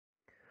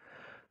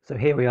So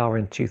here we are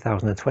in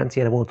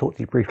 2020, and I want to talk to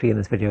you briefly in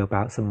this video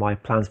about some of my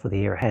plans for the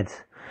year ahead.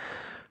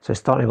 So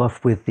starting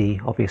off with the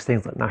obvious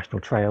things like national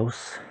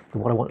trails,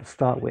 what I want to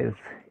start with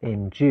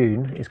in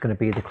June is going to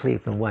be the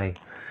Cleveland Way,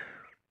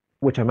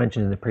 which I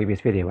mentioned in the previous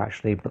video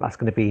actually, but that's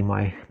going to be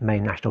my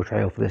main national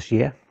trail for this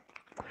year.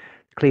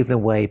 The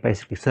Cleveland Way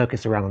basically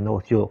circuits around the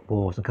North York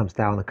Moors and comes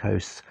down the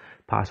coast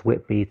past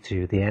Whitby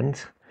to the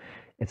end.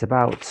 It's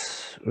about,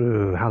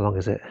 how long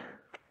is it?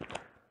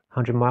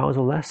 100 miles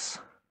or less?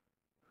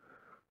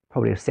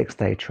 Probably a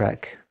 6-day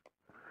trek.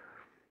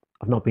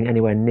 I've not been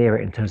anywhere near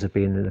it in terms of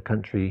being in the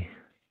country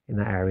in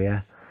that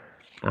area,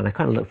 and I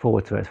kind of look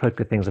forward to it. I've heard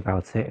good things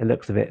about it. It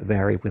looks a bit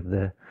varied with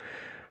the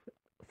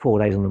 4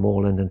 days on the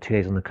moorland and 2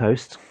 days on the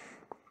coast.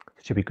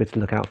 It should be good to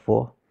look out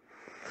for.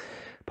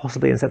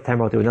 Possibly in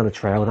September I'll do another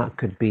trail, and that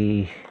could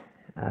be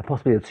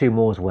possibly the Two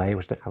Moors Way,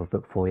 which I don't have a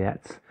book for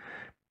yet.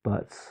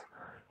 But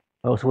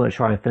I also want to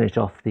try and finish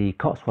off the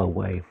Cotswold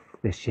Way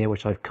this year,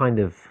 which I've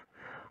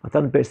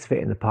done bits of it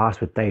in the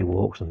past with day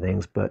walks and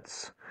things,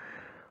 but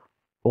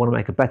I want to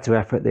make a better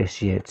effort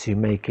this year to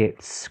make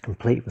it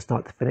complete from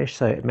start to finish.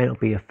 So it may not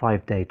be a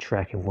 5-day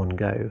trek in one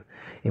go.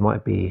 It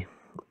might be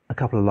a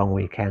couple of long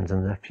weekends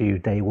and a few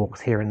day walks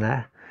here and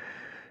there.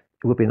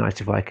 It would be nice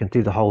if I can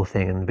do the whole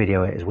thing and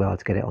video it as well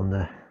to get it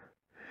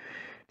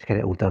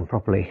all done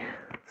properly.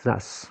 So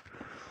that's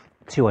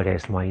 2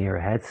 ideas for my year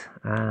ahead.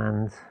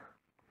 And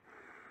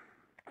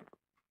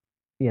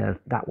yeah,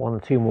 that one, the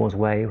Two Moors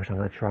Way, which I'm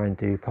going to try and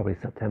do probably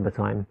September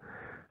time.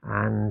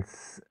 And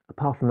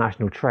apart from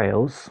national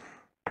trails,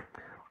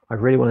 I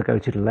really want to go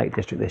to the Lake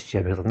District this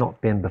year because I've not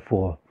been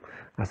before.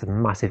 That's a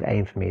massive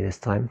aim for me this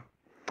time.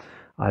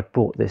 I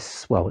bought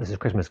this, well, it's a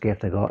Christmas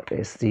gift I got.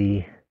 It's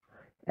the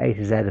A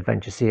to Z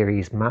Adventure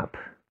Series map.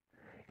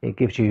 It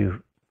gives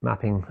you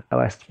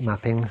OS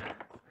mapping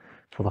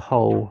for the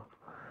whole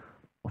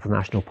of the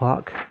national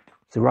park.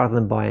 So rather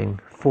than buying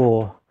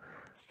 4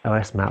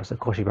 OS maps that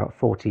cost you about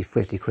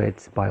 40-50 quid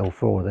to buy all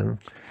 4 of them,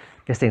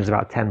 this thing's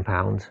about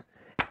 £10.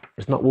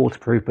 It's not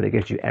waterproof, but it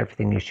gives you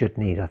everything you should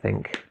need. I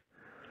think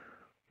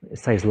it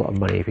saves a lot of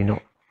money if you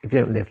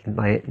don't live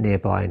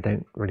nearby and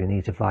don't really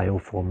need to buy all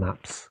 4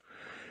 maps.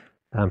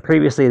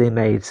 Previously they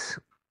made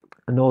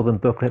a northern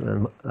booklet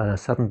and a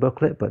southern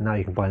booklet, but now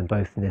you can buy them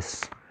both in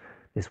this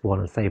one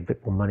and save a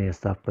bit more money and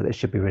stuff, but it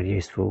should be really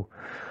useful.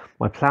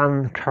 My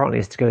plan currently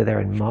is to go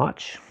there in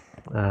March.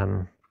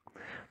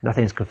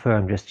 Nothing's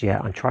confirmed just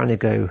yet. I'm trying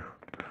to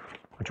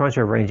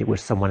arrange it with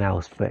someone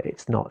else, but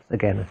it's not,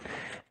 again,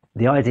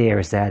 the idea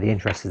is there, the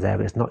interest is there,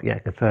 but it's not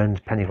yet confirmed,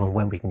 depending on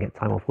when we can get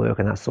time off work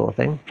and that sort of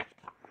thing.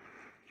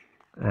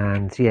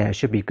 And yeah, it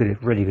should be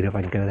good, really good if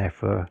I can go there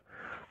for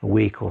a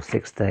week or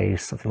 6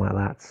 days, something like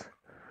that.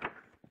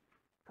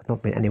 I've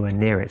not been anywhere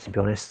near it, to be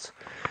honest.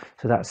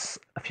 So that's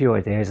a few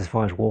ideas as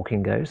far as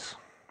walking goes.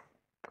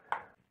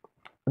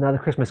 Another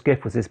Christmas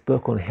gift was this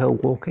book on hill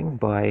walking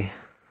by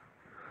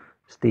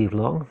Steve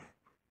Long.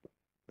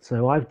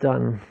 So I've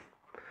done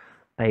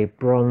a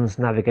bronze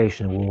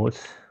navigation award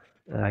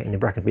in the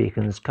Brecon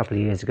Beacons a couple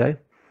of years ago.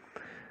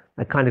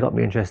 That kind of got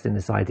me interested in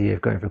this idea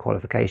of going for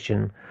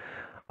qualification.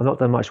 I've not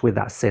done much with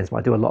that since, but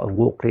I do a lot of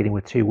walk leading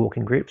with 2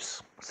 walking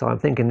groups. So I'm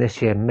thinking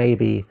this year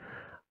maybe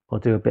I'll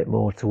do a bit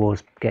more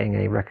towards getting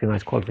a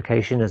recognised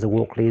qualification as a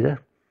walk leader.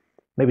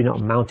 Maybe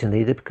not a mountain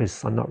leader,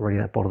 because I'm not really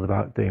that bothered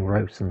about doing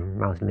ropes and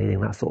mountain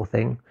leading, that sort of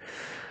thing,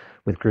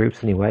 with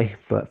groups anyway.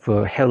 But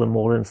for hill and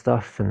moorland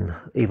stuff and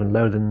even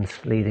lowland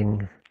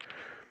leading,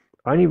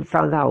 I only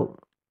found out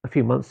a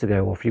few months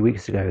ago or a few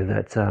weeks ago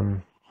that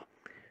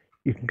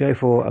you can go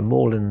for a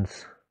moorland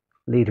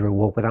leader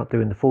award without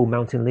doing the full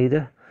mountain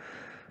leader.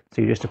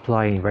 So you just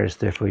apply and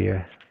register for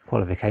your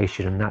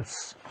qualification, and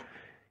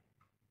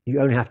you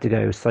only have to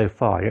go so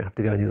far. You don't have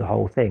to go and do the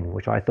whole thing,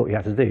 which I thought you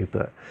had to do.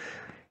 But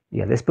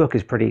yeah, this book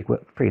is pretty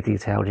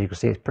detailed. You can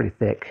see it's pretty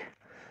thick.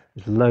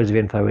 There's loads of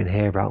info in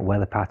here about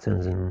weather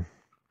patterns and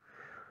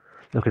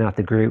looking at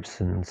the groups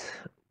and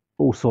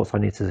all sorts I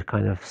need to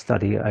kind of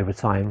study over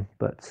time,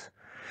 but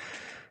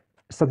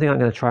it's something I'm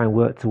going to try and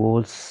work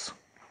towards.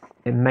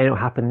 It may not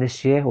happen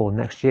this year or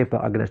next year,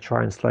 but I'm going to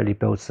try and slowly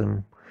build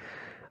some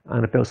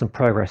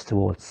progress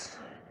towards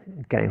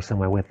getting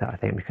somewhere with that, I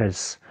think,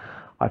 because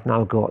I've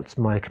now got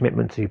my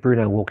commitment to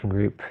Brunel Walking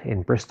Group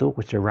in Bristol,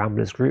 which is a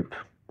Ramblers group.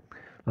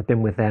 I've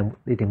been with them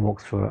leading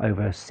walks for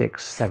over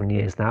 6-7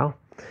 years now.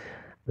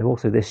 And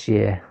also this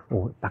year,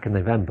 or back in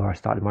November, I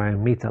started my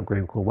own Meetup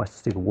group called Western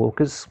Steeple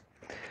Walkers.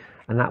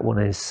 And that one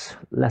is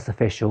less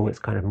official. It's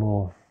kind of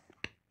more,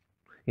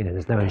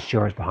 there's no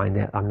insurance behind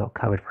it. I'm not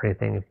covered for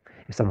anything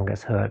if someone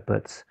gets hurt.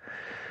 But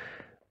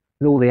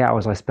with all the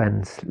hours I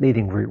spend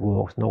leading group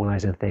walks and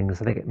organising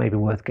things, I think it may be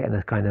worth getting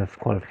a kind of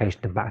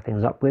qualification to back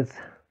things up with.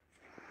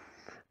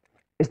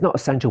 It's not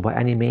essential by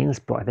any means,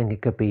 but I think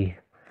it could be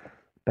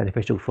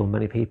beneficial for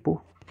many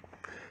people.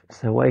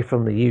 So away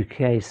from the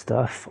UK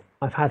stuff,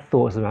 I've had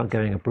thoughts about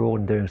going abroad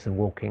and doing some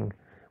walking,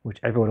 which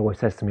everyone always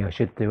says to me I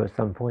should do at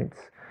some point.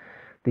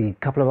 The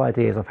couple of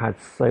ideas I've had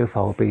so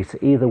far would be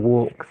to either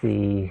walk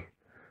the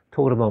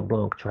Tour de Mont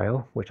Blanc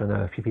trail, which I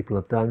know a few people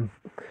have done,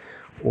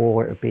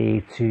 or it would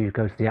be to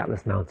go to the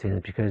Atlas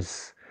Mountains,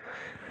 because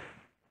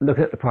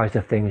looking at the price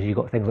of things, you've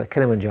got things like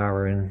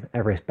Kilimanjaro and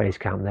Everest Base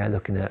Camp there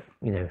looking at,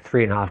 you know,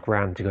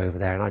 £3,500 to go over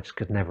there, and I just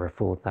could never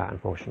afford that,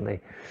 unfortunately.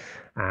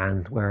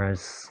 And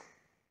whereas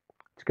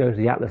to go to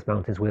the Atlas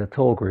Mountains with a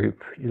tour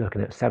group, you're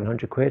looking at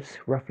 700 quid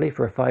roughly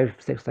for a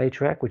 5-6 day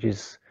trek, which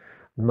is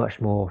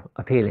much more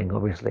appealing,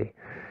 obviously.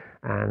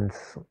 And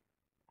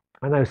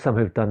I know some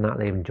who've done that,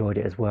 they've enjoyed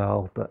it as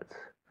well, but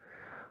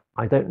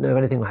I don't know if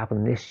anything will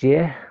happen this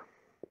year,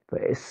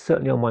 but it's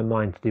certainly on my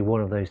mind to do one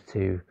of those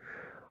two.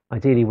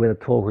 Ideally with a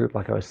tour group,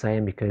 like I was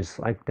saying, because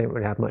I don't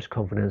really have much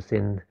confidence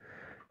in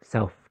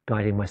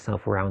self-guiding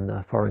myself around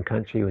a foreign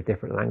country with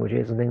different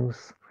languages and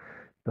things.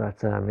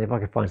 But if I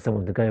could find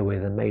someone to go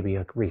with, then maybe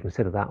I could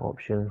reconsider that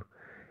option.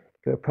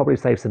 It would probably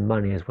save some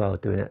money as well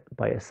doing it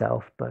by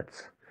yourself, but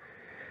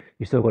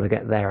you still got to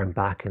get there and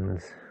back and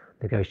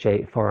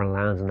negotiate foreign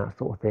lands and that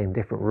sort of thing,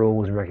 different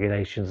rules and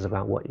regulations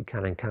about what you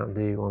can and can't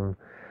do on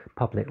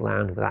public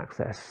land with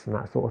access and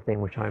that sort of thing,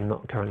 which I'm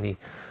not currently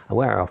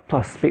aware of.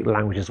 Plus, speak the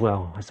language as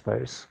well, I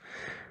suppose.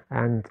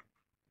 And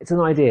it's an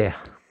idea.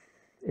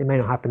 It may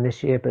not happen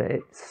this year, but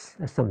it's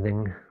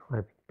something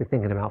I've been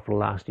thinking about for the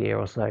last year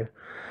or so.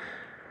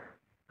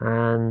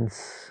 And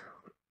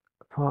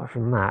apart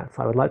from that,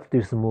 I would like to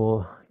do some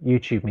more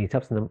YouTube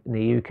meetups in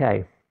the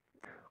UK.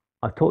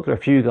 I've talked to a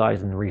few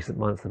guys in recent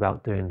months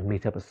about doing the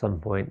meetup at some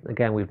point.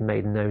 Again, we've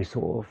made no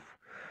sort of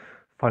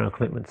final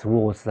commitment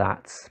towards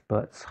that,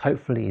 but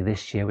hopefully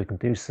this year we can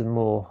do some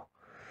more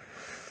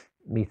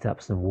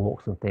meetups and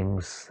walks and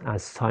things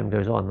as time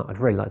goes on. I'd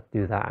really like to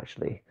do that,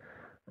 actually.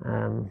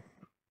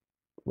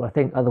 Well, I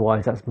think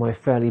otherwise that's my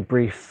fairly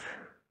brief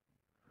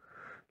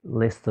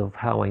list of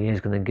how my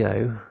year's going to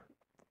go.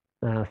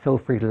 Feel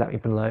free to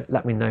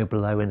let me know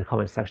below in the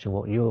comment section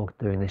what you're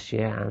doing this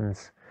year, and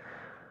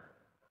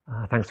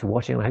thanks for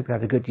watching. I hope you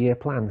have a good year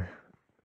planned.